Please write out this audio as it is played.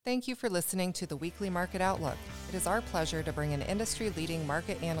Thank you for listening to the Weekly Market Outlook. It is our pleasure to bring an industry-leading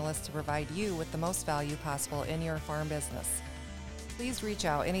market analyst to provide you with the most value possible in your farm business. Please reach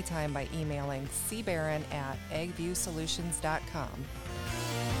out anytime by emailing cbarron@agviewsolutions.com.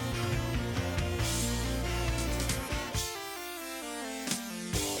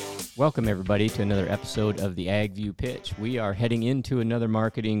 Welcome, everybody, to another episode of the Ag View Pitch. We are heading into another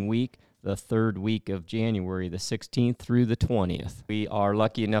marketing week, the third week of January, the 16th through the 20th. We are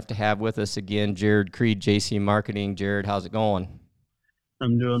lucky enough to have with us again Jarod Creed, JC Marketing. Jarod, how's it going?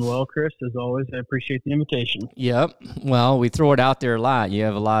 I'm doing well, Chris. As always, I appreciate the invitation. Yep. Well, we throw it out there a lot. You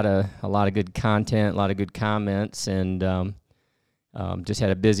have a lot of good content, a lot of good comments, and just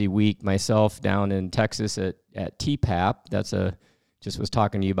had a busy week myself down in Texas at TPAP. Just was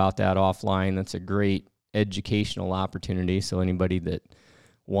talking to you about that offline. That's a great educational opportunity. So anybody that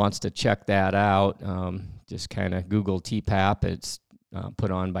wants to check that out, just kind of Google TPAP. It's put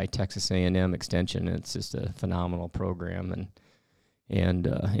on by Texas A&M Extension. It's just a phenomenal program, and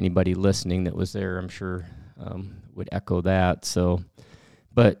anybody listening that was there, I'm sure, would echo that. So,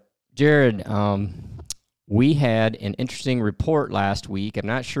 but Jarod, we had an interesting report last week. I'm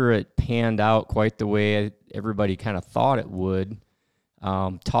not sure it panned out quite the way everybody kind of thought it would.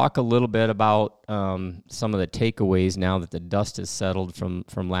 Talk a little bit about some of the takeaways now that the dust has settled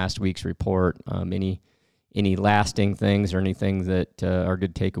from last week's report. Any lasting things or anything that are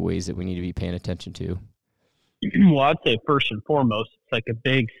good takeaways that we need to be paying attention to? Well, I'd say first and foremost, it's like a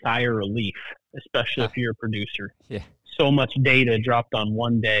big sigh of relief, especially if you're a producer. Yeah. So much data dropped on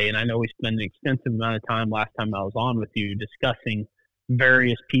one day, and I know we spent an extensive amount of time last time I was on with you discussing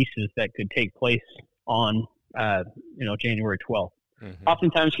various pieces that could take place on January 12th. Mm-hmm.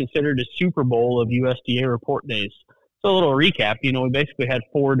 Oftentimes considered a Super Bowl of USDA report days. So a little recap, we basically had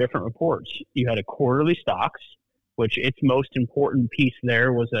four different reports. You had a quarterly stocks, which its most important piece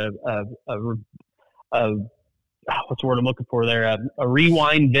there was what's the word I'm looking for there? A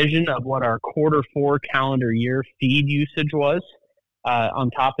rewind vision of what our quarter four calendar year feed usage was. On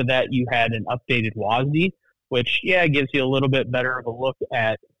top of that, you had an updated WASDE, which, gives you a little bit better of a look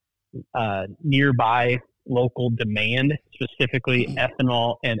at nearby local demand, specifically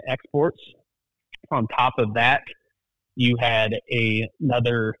ethanol and exports. On top of that, you had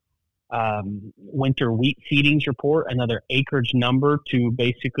another winter wheat seedings report, another acreage number to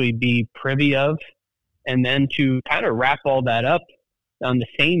basically be privy of. And then to kind of wrap all that up, on the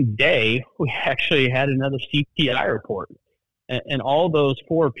same day, we actually had another CPI report. And all those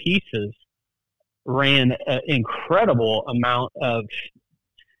four pieces ran an incredible amount of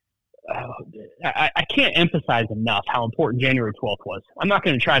I can't emphasize enough how important January 12th was. I'm not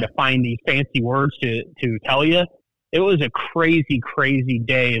going to try to find these fancy words to tell you. It was a crazy, crazy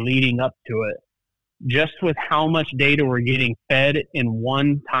day leading up to it, just with how much data we're getting fed in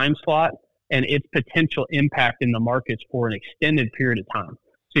one time slot and its potential impact in the markets for an extended period of time.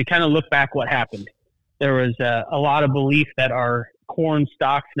 So you kind of look back what happened. There was a lot of belief that our corn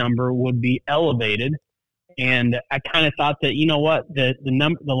stocks number would be elevated. And I kind of thought that,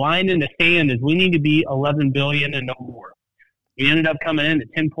 the line in the sand is we need to be 11 billion and no more. We ended up coming in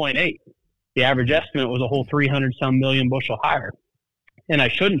at 10.8. The average estimate was a whole 300 some million bushel higher. And I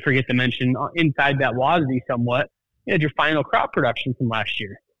shouldn't forget to mention inside that WASDE somewhat, you had your final crop production from last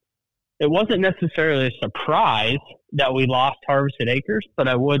year. It wasn't necessarily a surprise that we lost harvested acres, but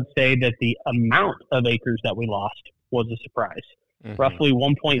I would say that the amount of acres that we lost was a surprise. Mm-hmm. Roughly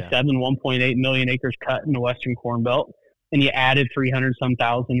 1.8 million acres cut in the Western Corn Belt, and you added 300-some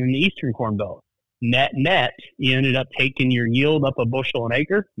thousand in the Eastern Corn Belt. Net, you ended up taking your yield up a bushel an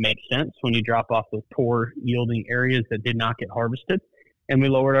acre. Makes sense when you drop off those poor yielding areas that did not get harvested, and we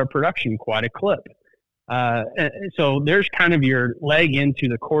lowered our production quite a clip. So there's kind of your leg into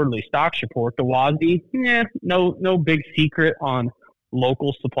the quarterly stocks report. The WASDE, no big secret on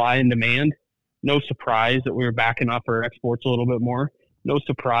local supply and demand. No surprise that we were backing off our exports a little bit more. No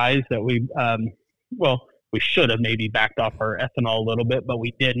surprise that we should have maybe backed off our ethanol a little bit, but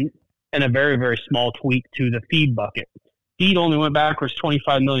we didn't. And a very, very small tweak to the feed bucket. Feed only went backwards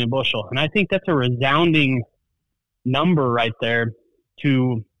 25 million bushel. And I think that's a resounding number right there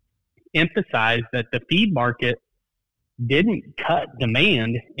to emphasize that the feed market didn't cut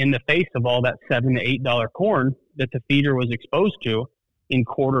demand in the face of all that $7 to $8 corn that the feeder was exposed to in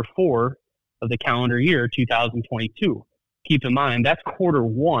quarter four of the calendar year 2022. Keep in mind, that's quarter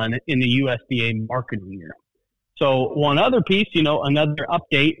one in the USDA marketing year. So one other piece, another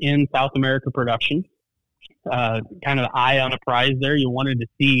update in South America production, kind of eye on a prize there. You wanted to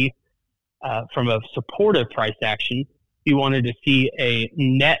see from a supportive price action, you wanted to see a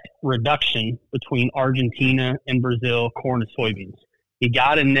net reduction between Argentina and Brazil corn and soybeans. You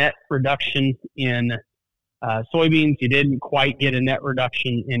got a net reduction in soybeans. You didn't quite get a net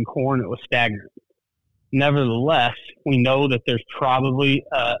reduction in corn. It was stagnant. Nevertheless, we know that there's probably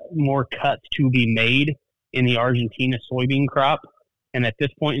more cuts to be made in the Argentina soybean crop. And at this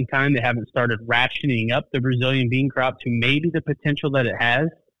point in time, they haven't started ratcheting up the Brazilian bean crop to maybe the potential that it has.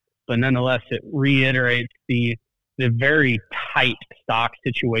 But nonetheless, it reiterates the very tight stock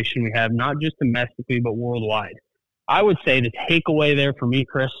situation we have, not just domestically, but worldwide. I would say the takeaway there for me,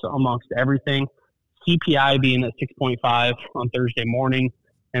 Chris, amongst everything, CPI being at 6.5 on Thursday morning,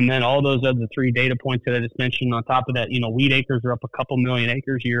 and then all those other three data points that I just mentioned on top of that, wheat acres are up a couple million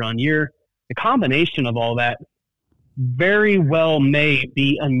acres year on year. The combination of all that very well may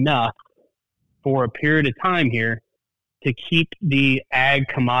be enough for a period of time here to keep the ag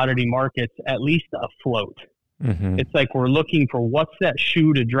commodity markets at least afloat. Mm-hmm. It's like we're looking for what's that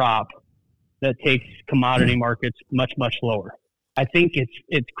shoe to drop that takes commodity markets much, much lower. I think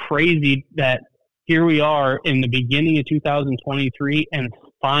it's crazy that here we are in the beginning of 2023, and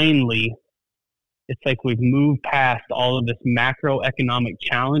finally, it's like we've moved past all of this macroeconomic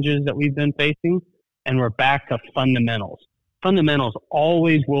challenges that we've been facing, and we're back to fundamentals. Fundamentals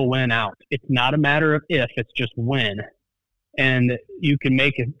always will win out. It's not a matter of if, it's just when. And you can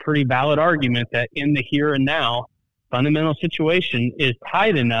make a pretty valid argument that in the here and now, fundamental situation is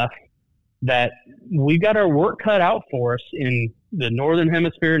tight enough that we've got our work cut out for us in the northern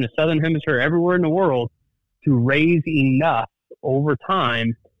hemisphere and the southern hemisphere, everywhere in the world, to raise enough over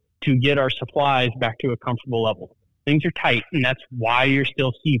time to get our supplies back to a comfortable level. Things are tight, and that's why you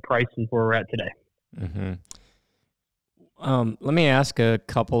still see prices where we're at today. Mm-hmm. Let me ask a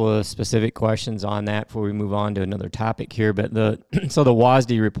couple of specific questions on that before we move on to another topic here. But the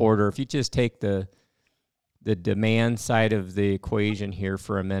WASDE reporter, if you just take the demand side of the equation here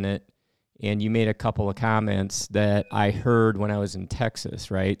for a minute, and you made a couple of comments that I heard when I was in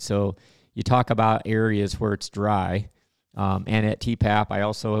Texas, right? So you talk about areas where it's dry. And at TPAP, I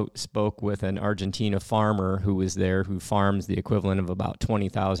also spoke with an Argentina farmer who was there, who farms the equivalent of about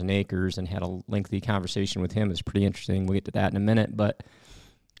 20,000 acres, and had a lengthy conversation with him. It's pretty interesting. We'll get to that in a minute. But,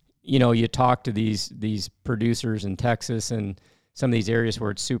 you talk to these producers in Texas and some of these areas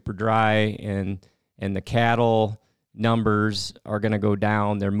where it's super dry, and the cattle numbers are going to go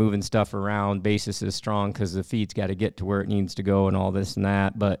down. They're moving stuff around. Basis is strong because the feed's got to get to where it needs to go and all this and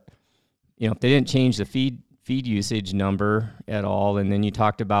that. But, if they didn't change the feed usage number at all, and then you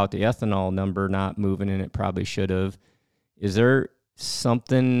talked about the ethanol number not moving, and it probably should have. Is there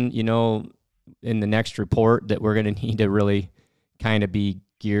something, in the next report that we're going to need to really kind of be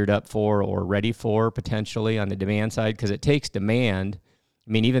geared up for or ready for potentially on the demand side? Because it takes demand.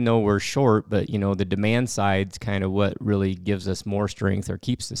 I mean, even though we're short, but, the demand side's kind of what really gives us more strength or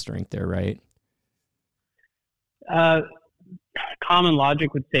keeps the strength there, right? Common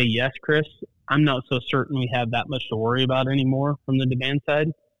logic would say yes, Chris. I'm not so certain we have that much to worry about anymore from the demand side.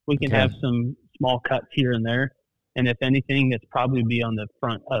 We can have some small cuts here and there. And if anything, that's probably be on the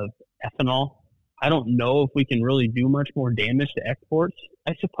front of ethanol. I don't know if we can really do much more damage to exports.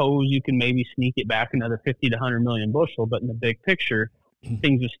 I suppose you can maybe sneak it back another 50 to 100 million bushel, but in the big picture,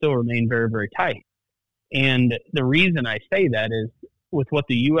 things will still remain very, very tight. And the reason I say that is with what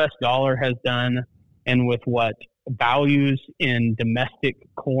the U.S. dollar has done and with what values in domestic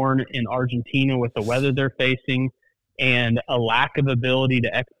corn in Argentina with the weather they're facing and a lack of ability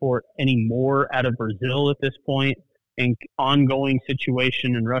to export any more out of Brazil at this point and ongoing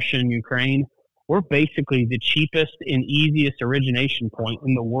situation in Russia and Ukraine, we're basically the cheapest and easiest origination point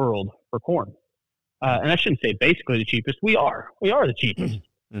in the world for corn. And I shouldn't say basically the cheapest. We are the cheapest.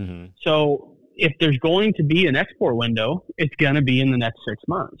 Mm-hmm. So if there's going to be an export window, it's going to be in the next 6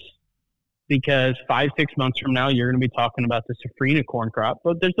 months. Because 5-6 months from now, you're going to be talking about the safrinha corn crop,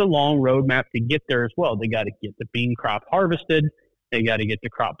 but there's a long roadmap to get there as well. They got to get the bean crop harvested. They got to get the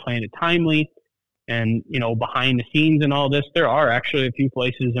crop planted timely. And, behind the scenes and all this, there are actually a few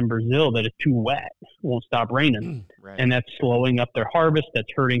places in Brazil that it's too wet, won't stop raining. Right. And that's slowing up their harvest.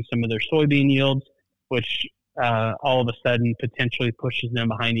 That's hurting some of their soybean yields, which all of a sudden potentially pushes them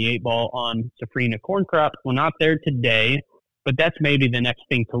behind the 8 ball on safrinha corn crop. We're not there today. But that's maybe the next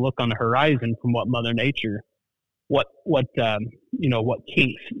thing to look on the horizon from what Mother Nature, what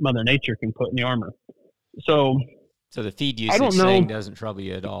kinks Mother Nature can put in the armor. So the feed usage thing doesn't trouble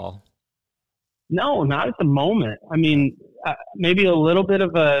you at all. No, not at the moment. I mean, maybe a little bit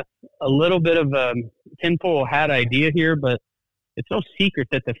of a tinfoil hat idea here, but it's no secret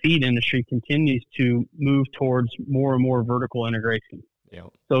that the feed industry continues to move towards more and more vertical integration. Yeah.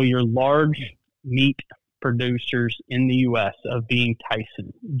 So your large meat producers in the U.S. of being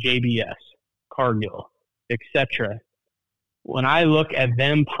Tyson, JBS, Cargill, etc., when I look at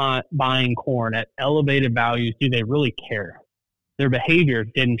them buying corn at elevated values, do they really care? Their behavior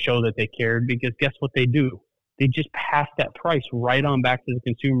didn't show that they cared, because guess what they do? They just pass that price right on back to the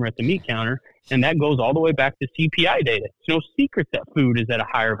consumer at the meat counter, and that goes all the way back to CPI data. It's no secret that food is at a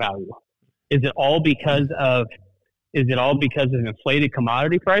higher value. Is it all because of inflated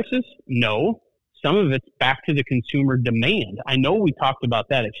commodity prices? No. Some of it's back to the consumer demand. I know we talked about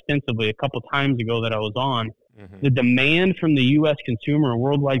that extensively a couple times ago that I was on. Mm-hmm. The demand from the U.S. consumer and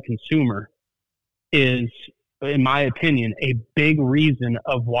worldwide consumer is, in my opinion, a big reason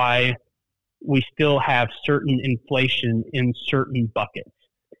of why we still have certain inflation in certain buckets.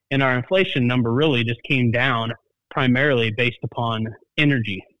 And our inflation number really just came down primarily based upon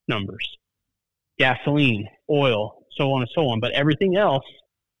energy numbers, gasoline, oil, so on and so on. But everything else,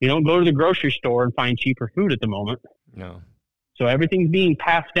 you don't go to the grocery store and find cheaper food at the moment. No. So everything's being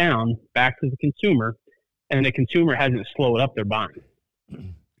passed down back to the consumer, and the consumer hasn't slowed up their buying.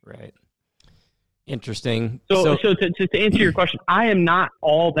 Right. Interesting. So to answer your question, I am not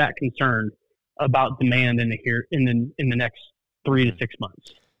all that concerned about demand in the next 3 to 6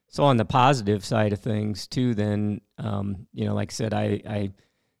 months. So on the positive side of things too, then, like I said, I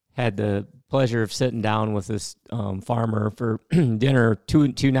had the pleasure of sitting down with this farmer for dinner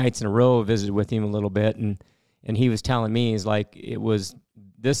two nights in a row, visited with him a little bit. And he was telling me, he's like, it was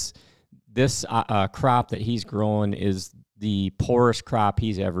this crop that he's growing is the poorest crop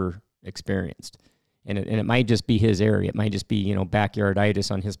he's ever experienced. And it might just be his area. It might just be,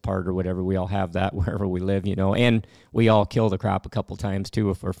 backyarditis on his part or whatever. We all have that wherever we live, and we all kill the crop a couple times too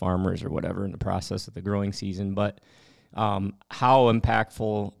if we're farmers or whatever in the process of the growing season. But how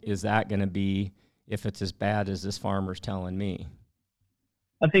impactful is that going to be if it's as bad as this farmer's telling me?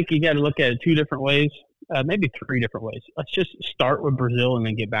 I think you got to look at it 2 different ways, maybe 3 different ways. Let's just start with Brazil and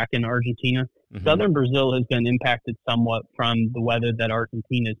then get back into Argentina. Mm-hmm. Southern Brazil has been impacted somewhat from the weather that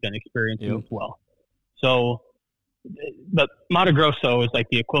Argentina has been experiencing as well. So, but Mato Grosso is like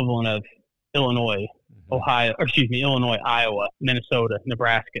the equivalent of Illinois, Illinois, Iowa, Minnesota,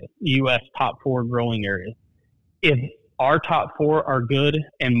 Nebraska, U.S. top 4 growing areas. If our top 4 are good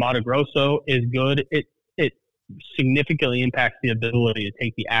and Mato Grosso is good, it significantly impacts the ability to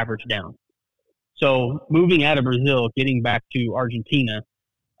take the average down. So moving out of Brazil, getting back to Argentina,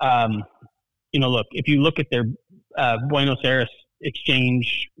 look, if you look at their Buenos Aires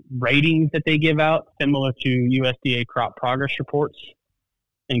exchange ratings that they give out, similar to USDA crop progress reports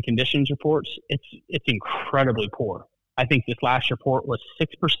and conditions reports, it's incredibly poor. I think this last report was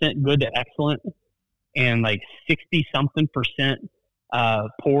 6% good to excellent and like 60-something%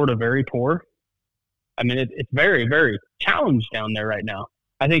 poor to very poor. I mean, it's very, very challenged down there right now.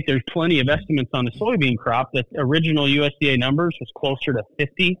 I think there's plenty of estimates on the soybean crop that original USDA numbers was closer to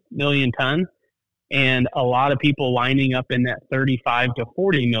 50 million ton. And a lot of people lining up in that 35 to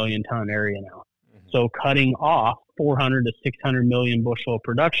 40 million ton area now. Mm-hmm. So cutting off 400 to 600 million bushel of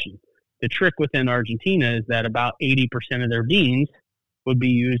production. The trick within Argentina is that about 80% of their beans would be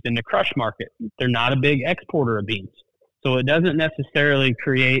used in the crush market. They're not a big exporter of beans. So it doesn't necessarily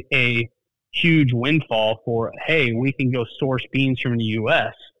create a huge windfall for, hey, we can go source beans from the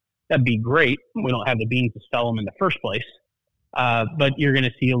U.S. That'd be great. We don't have the beans to sell them in the first place. But you're going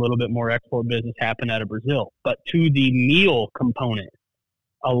to see a little bit more export business happen out of Brazil. But to the meal component,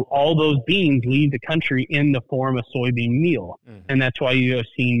 all those beans leave the country in the form of soybean meal. Mm-hmm. And that's why you have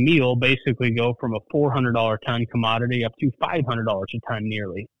seen meal basically go from a $400 ton commodity up to $500 a ton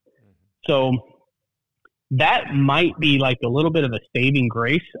nearly. Mm-hmm. So that might be like a little bit of a saving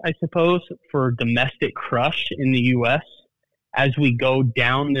grace, I suppose, for domestic crush in the U.S. as we go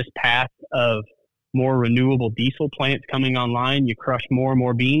down this path of more renewable diesel plants coming online. You crush more and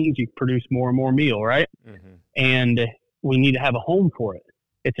more beans, you produce more and more meal, right? Mm-hmm. And we need to have a home for it.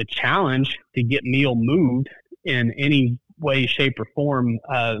 It's a challenge to get meal moved in any way, shape, or form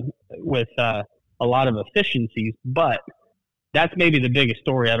with a lot of efficiencies. But that's maybe the biggest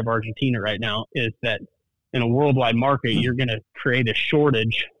story out of Argentina right now is that in a worldwide market, you're going to create a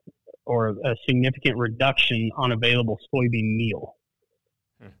shortage or a significant reduction on available soybean meal.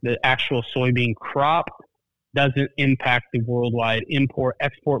 The actual soybean crop doesn't impact the worldwide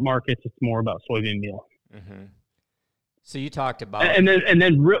import-export markets. It's more about soybean meal. Mm-hmm. So you talked about... And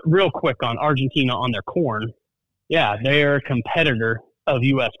then real quick on Argentina on their corn. Yeah, they are a competitor of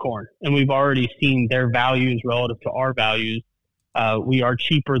U.S. corn. And we've already seen their values relative to our values. We are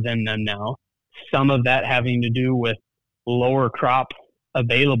cheaper than them now. Some of that having to do with lower crop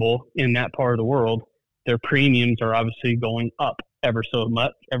available in that part of the world. Their premiums are obviously going up ever so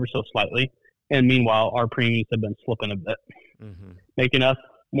slightly. And meanwhile, our premiums have been slipping a bit, making us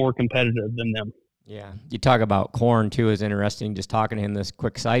more competitive than them. Yeah. You talk about corn too is interesting, just talking to him, this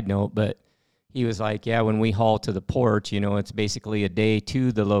quick side note, but he was like, yeah, when we haul to the port, it's basically a day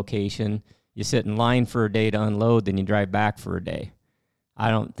to the location. You sit in line for a day to unload, then you drive back for a day.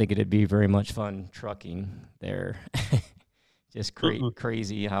 I don't think it'd be very much fun trucking there. Just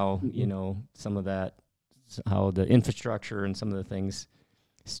crazy how, some of that, how the infrastructure and some of the things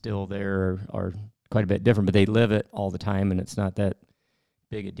still there are quite a bit different, but they live it all the time and it's not that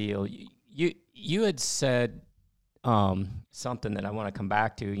big a deal. You had said something that I want to come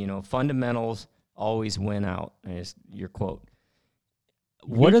back to, fundamentals always win out, is your quote.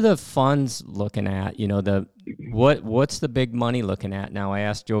 What are the funds looking at? What's the big money looking at now? I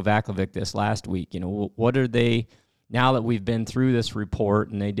asked Joe Vaklovic this last week. What are they, now that we've been through this report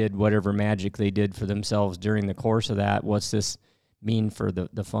and they did whatever magic they did for themselves during the course of that, what's this mean for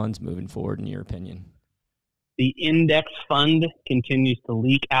the funds moving forward, in your opinion? The index fund continues to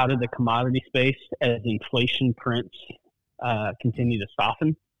leak out of the commodity space as inflation prints continue to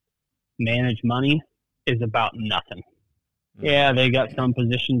soften. Managed money is about nothing. Yeah, they got some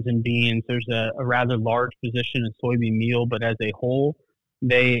positions in beans. There's a rather large position in soybean meal, but as a whole,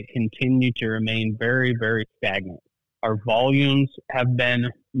 they continue to remain very, very stagnant. Our volumes have been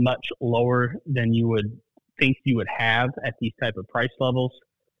much lower than you would think you would have at these type of price levels.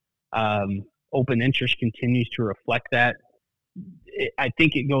 Open interest continues to reflect that. I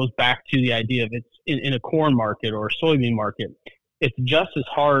think it goes back to the idea of it's in a corn market or a soybean market. It's just as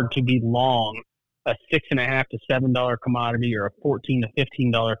hard to be long a $6.50 to $7 commodity or a $14 to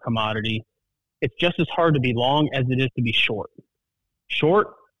 $15 commodity. It's just as hard to be long as it is to be short. Short,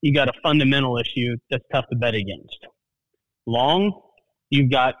 you got a fundamental issue that's tough to bet against. Long, you've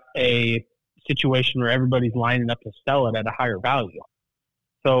got a situation where everybody's lining up to sell it at a higher value.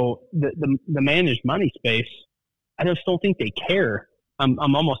 So the managed money space, I just don't think they care. I'm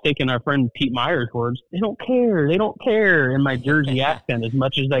almost taking our friend Pete Meyer's words. They don't care. They don't care in my Jersey accent as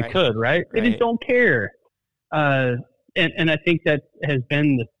much as I could, right? They just don't care. And I think that has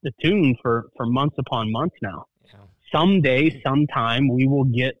been the tune for months upon months now. Yeah. Someday, sometime, we will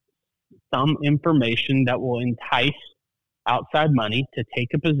get some information that will entice outside money to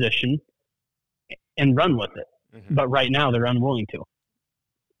take a position and run with it. Mm-hmm. But right now, they're unwilling to.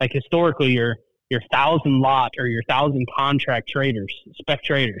 Like historically, your 1,000 lot or your 1,000 contract traders, spec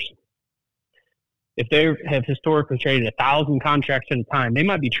traders, if they have historically traded 1,000 contracts at a time, they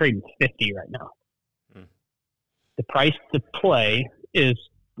might be trading 50 right now. The price to play is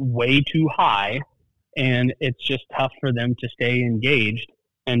way too high, and it's just tough for them to stay engaged.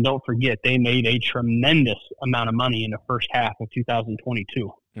 And don't forget, they made a tremendous amount of money in the first half of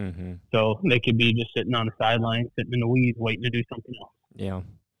 2022. Mm-hmm. So they could be just sitting on the sidelines, sitting in the weeds, waiting to do something else. Yeah.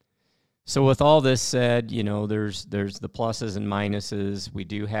 So with all this said, there's the pluses and minuses.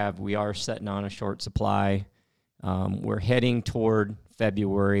 We are sitting on a short supply. We're heading toward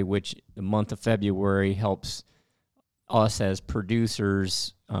February, which the month of February helps us as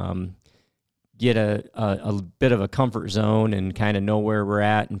producers get a bit of a comfort zone and kind of know where we're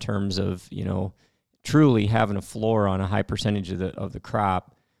at in terms of, truly having a floor on a high percentage of the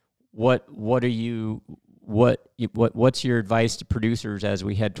crop. What's your advice to producers as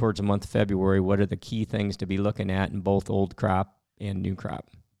we head towards the month of February? What are the key things to be looking at in both old crop and new crop?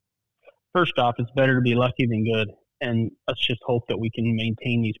 First off, it's better to be lucky than good. And let's just hope that we can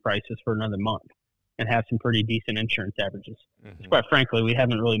maintain these prices for another month and have some pretty decent insurance averages. Mm-hmm. Quite frankly, we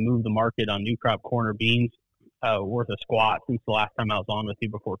haven't really moved the market on new crop corn or beans worth a squat since the last time I was on with you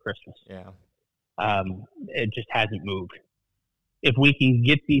before Christmas. Yeah. It just hasn't moved. If we can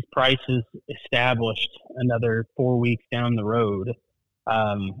get these prices established another 4 weeks down the road,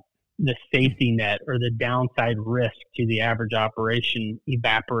 the safety net or the downside risk to the average operation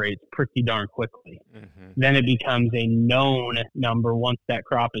evaporates pretty darn quickly. Mm-hmm. Then it becomes a known number. Once that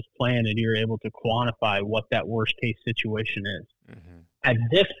crop is planted, you're able to quantify what that worst case situation is. Mm-hmm. At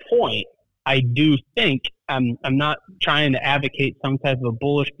this point, I do think I'm not trying to advocate some type of a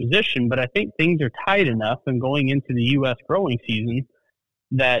bullish position, but I think things are tight enough and going into the U.S. growing season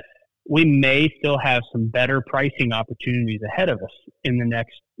that we may still have some better pricing opportunities ahead of us in the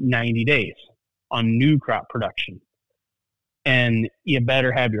next 90 days on new crop production. And you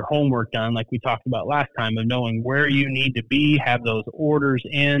better have your homework done, like we talked about last time, of knowing where you need to be, have those orders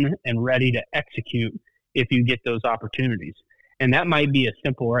in and ready to execute if you get those opportunities. And that might be as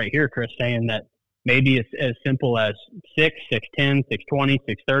simple right here, Chris, saying that maybe it's as simple as 6, 610, 620,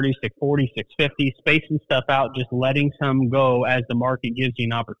 630, 640, 650, spacing stuff out, just letting some go as the market gives you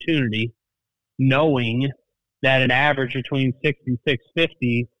an opportunity, knowing that an average between 6 and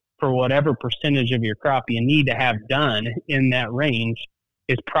 650 for whatever percentage of your crop you need to have done in that range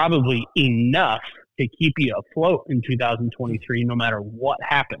is probably enough to keep you afloat in 2023, no matter what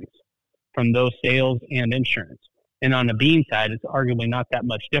happens from those sales and insurance. And on the bean side, it's arguably not that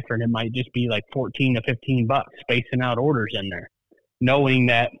much different. It might just be like 14 to 15 bucks spacing out orders in there, knowing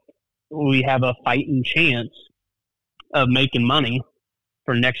that we have a fighting chance of making money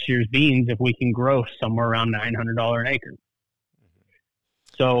for next year's beans if we can grow somewhere around $900 an acre.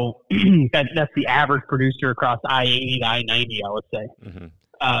 So that's the average producer across I-80 to I-90, I would say. Mm-hmm.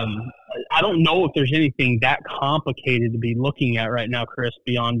 I don't know if there's anything that complicated to be looking at right now, Chris,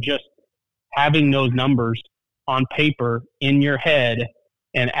 beyond just having those numbers on paper in your head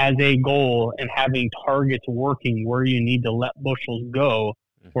and as a goal, and having targets working where you need to let bushels go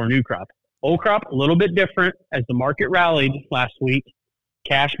for new crop. Old crop, a little bit different. As the market rallied last week,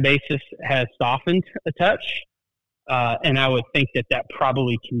 cash basis has softened a touch. And I would think that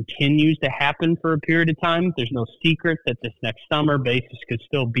probably continues to happen for a period of time. There's no secret that this next summer basis could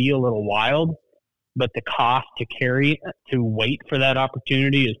still be a little wild, but the cost to wait for that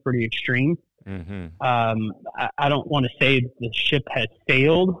opportunity is pretty extreme. Mm-hmm. I don't want to say the ship has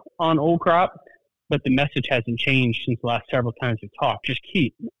sailed on old crop, but the message hasn't changed since the last several times we've talked. Just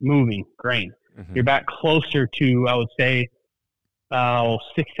keep moving grain. Mm-hmm. You're back closer to, I would say,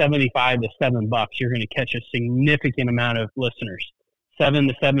 $6.75 to $7. You're going to catch a significant amount of listeners. $7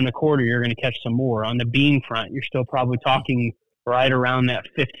 to $7.25. You're going to catch some more. On the bean front, you're still probably talking right around that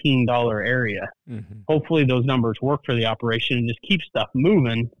 $15 area. Mm-hmm. Hopefully those numbers work for the operation and just keep stuff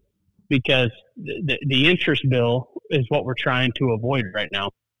moving, because the interest bill is what we're trying to avoid right now.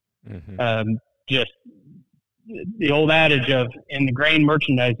 Mm-hmm. Just the old adage of, in the grain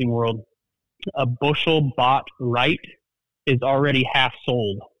merchandising world, a bushel bought right is already half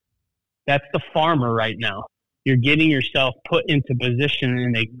sold. That's the farmer right now. You're getting yourself put into position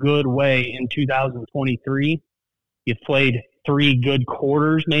in a good way in 2023. You've played 3 good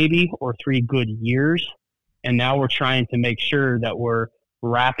quarters maybe, or 3 good years. And now we're trying to make sure that we're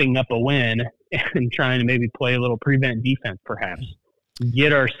wrapping up a win and trying to maybe play a little prevent defense, perhaps.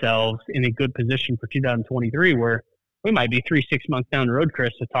 Get ourselves in a good position for 2023, where we might be 3-6 months down the road,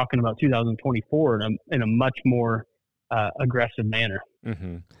 Chris, to talking about 2024 in a much more aggressive manner.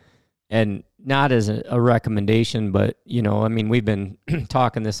 Mm-hmm. And not as a recommendation, but, I mean, we've been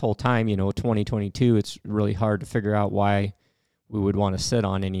talking this whole time, 2022, it's really hard to figure out why we would want to sit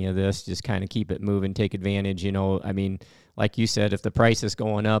on any of this. Just kind of keep it moving, take advantage. I mean, like you said, if the price is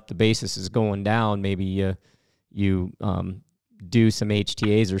going up, the basis is going down, maybe you do some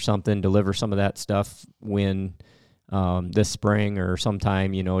HTAs or something, deliver some of that stuff when this spring or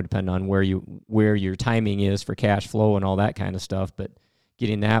sometime, depending on where your timing is for cash flow and all that kind of stuff. But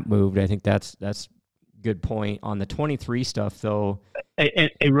getting that moved, I think that's good point. On the 23 stuff, though.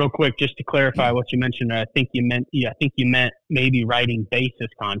 Hey, real quick, just to clarify what you mentioned, I think you meant maybe writing basis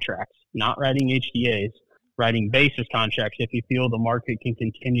contracts, not writing HDAs, writing basis contracts. If you feel the market can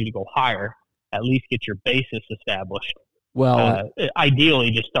continue to go higher, at least get your basis established. Well,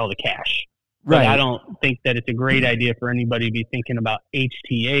 ideally, just sell the cash. Right. But I don't think that it's a great idea for anybody to be thinking about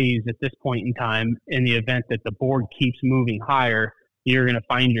HTAs at this point in time. In the event that the board keeps moving higher, you're going to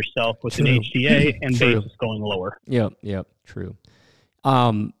find yourself with an HTA and basis going lower. Yep, true.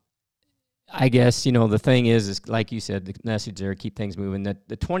 I guess, the thing is like you said, the message there, keep things moving.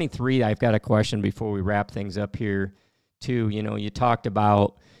 The 23, I've got a question before we wrap things up here too. You talked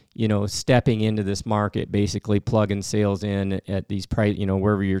about, stepping into this market, basically plugging sales in at these price,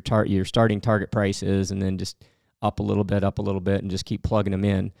 wherever your starting target price is, and then just up a little bit, and just keep plugging them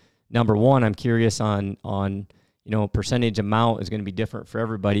in. Number one, I'm curious on percentage amount is going to be different for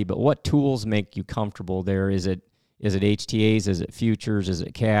everybody, but what tools make you comfortable there? Is it HTAs? Is it futures? Is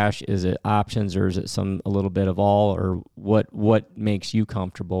it cash? Is it options? Or is it a little bit of all? Or what makes you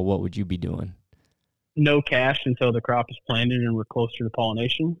comfortable? What would you be doing? No cash until the crop is planted and we're closer to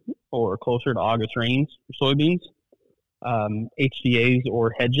pollination or closer to August rains for soybeans. HDAs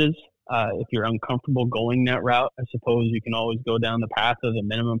or hedges. If you're uncomfortable going that route, I suppose you can always go down the path of the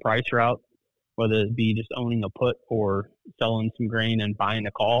minimum price route, whether it be just owning a put or selling some grain and buying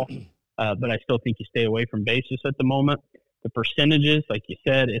a call. But I still think you stay away from basis at the moment. The percentages, like you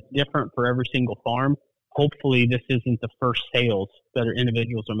said, it's different for every single farm. Hopefully this isn't the first sales that our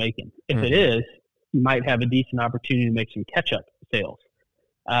individuals are making. If it is, you might have a decent opportunity to make some catch-up sales.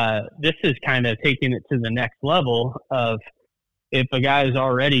 This is kind of taking it to the next level of, if a guy is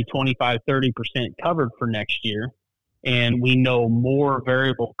already 25, 30% covered for next year, and we know more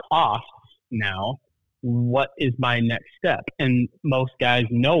variable costs now, what is my next step? And most guys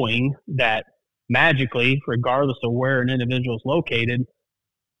knowing that magically, regardless of where an individual is located,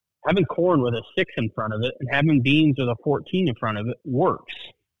 having corn with a 6 in front of it and having beans with a 14 in front of it works.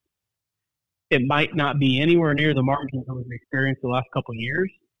 it might not be anywhere near the margins that we've experienced the last couple of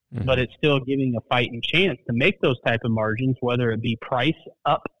years, but it's still giving a fighting chance to make those type of margins, whether it be price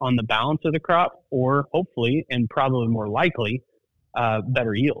up on the balance of the crop or hopefully, and probably more likely,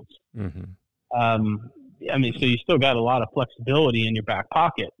 better yields. I mean, so you still got a lot of flexibility in your back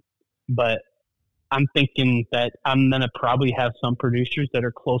pocket, but I'm thinking that I'm going to probably have some producers that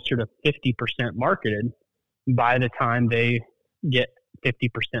are closer to 50% marketed by the time they get 50%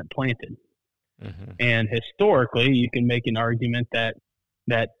 planted. And historically, you can make an argument that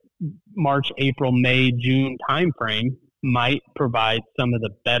March, April, May, June timeframe might provide some of the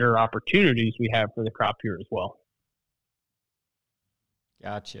better opportunities we have for the crop year as well.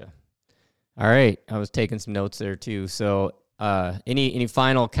 Gotcha. All right. I was taking some notes there too. So any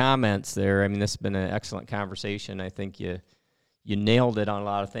final comments there? I mean, this has been an excellent conversation. I think you nailed it on a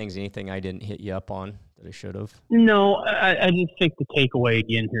lot of things. Anything I didn't hit you up on that I should have? No, I just think the takeaway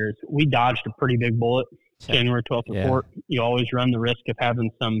again here is we dodged a pretty big bullet. January 12th report. You always run the risk of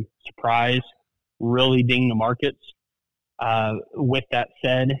having some surprise really ding the markets. With that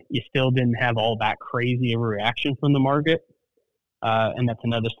said, you still didn't have all that crazy of a reaction from the market. And that's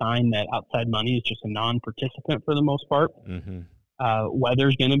another sign that outside money is just a non-participant for the most part.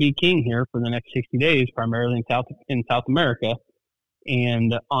 Weather's going to be king here for the next 60 days, primarily in South America.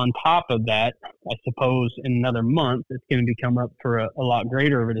 And on top of that, I suppose in another month, it's going to become up for a lot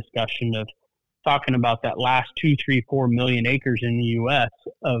greater of a discussion of talking about that last 2, 3, 4 million acres in the U.S.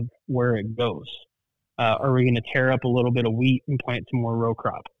 of where it goes. Are we going to tear up a little bit of wheat and plant some more row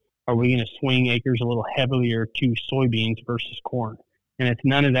crop? Are we going to swing acres a little heavier to soybeans versus corn? And it's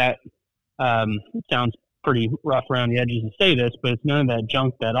none of that. It sounds pretty rough around the edges to say this, but it's none of that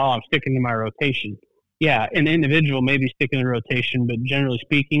junk that, I'm sticking to my rotation. Yeah, an individual may be sticking to rotation, but generally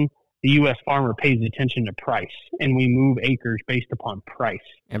speaking, the U.S. farmer pays attention to price, and we move acres based upon price.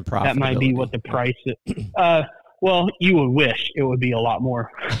 And profitability. That might be what the price is. Well, you would wish it would be a lot more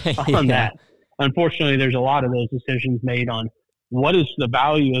on that. Unfortunately, there's a lot of those decisions made on what is the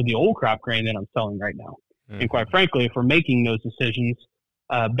value of the old crop grain that I'm selling right now. And quite frankly, if we're making those decisions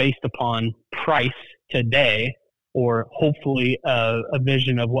based upon price today, or hopefully a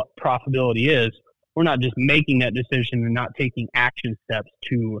vision of what profitability is, we're not just making that decision and not taking action steps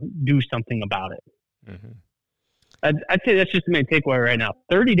to do something about it. I'd say that's just the main takeaway right now.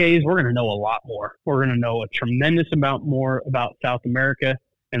 30 days, we're going to know a lot more. We're going to know a tremendous amount more about South America,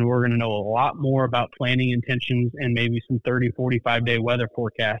 and we're going to know a lot more about planting intentions and maybe some 30, 45-day weather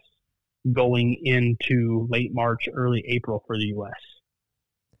forecasts going into late March, early April for the U.S.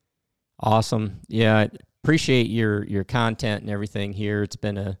 Awesome. Yeah, I appreciate your content and everything here. It's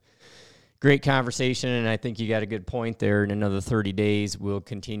been a great conversation, and I think you got a good point there. In another 30 days, we'll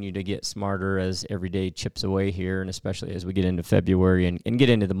continue to get smarter as every day chips away here, and especially as we get into February and get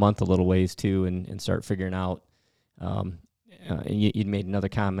into the month a little ways too, and start figuring out. And you made another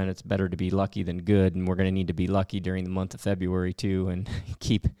comment, it's better to be lucky than good, and we're going to need to be lucky during the month of February too, and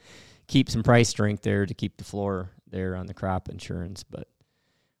keep some price strength there to keep the floor there on the crop insurance. But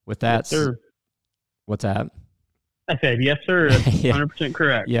with that, yes, sir. What's that? I said, yes, sir. That's 100%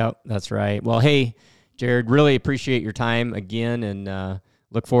 correct. Yep, that's right. Well, hey, Jarod, really appreciate your time again, and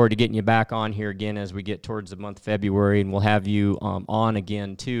look forward to getting you back on here again as we get towards the month of February, and we'll have you on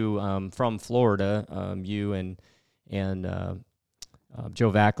again, too, from Florida. You and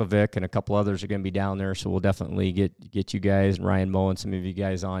Joe Vaklovic and a couple others are going to be down there, so we'll definitely get you guys, and Ryan Moe and some of you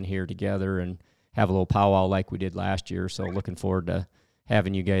guys on here together and have a little powwow like we did last year. So looking forward to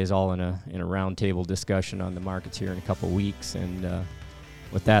having you guys all in a roundtable discussion on the markets here in a couple of weeks. And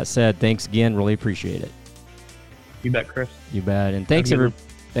with that said, thanks again. Really appreciate it. You bet, Chris. You bet. And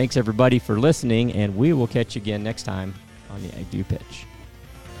thanks everybody for listening, and we will catch you again next time on the Ag Do Pitch.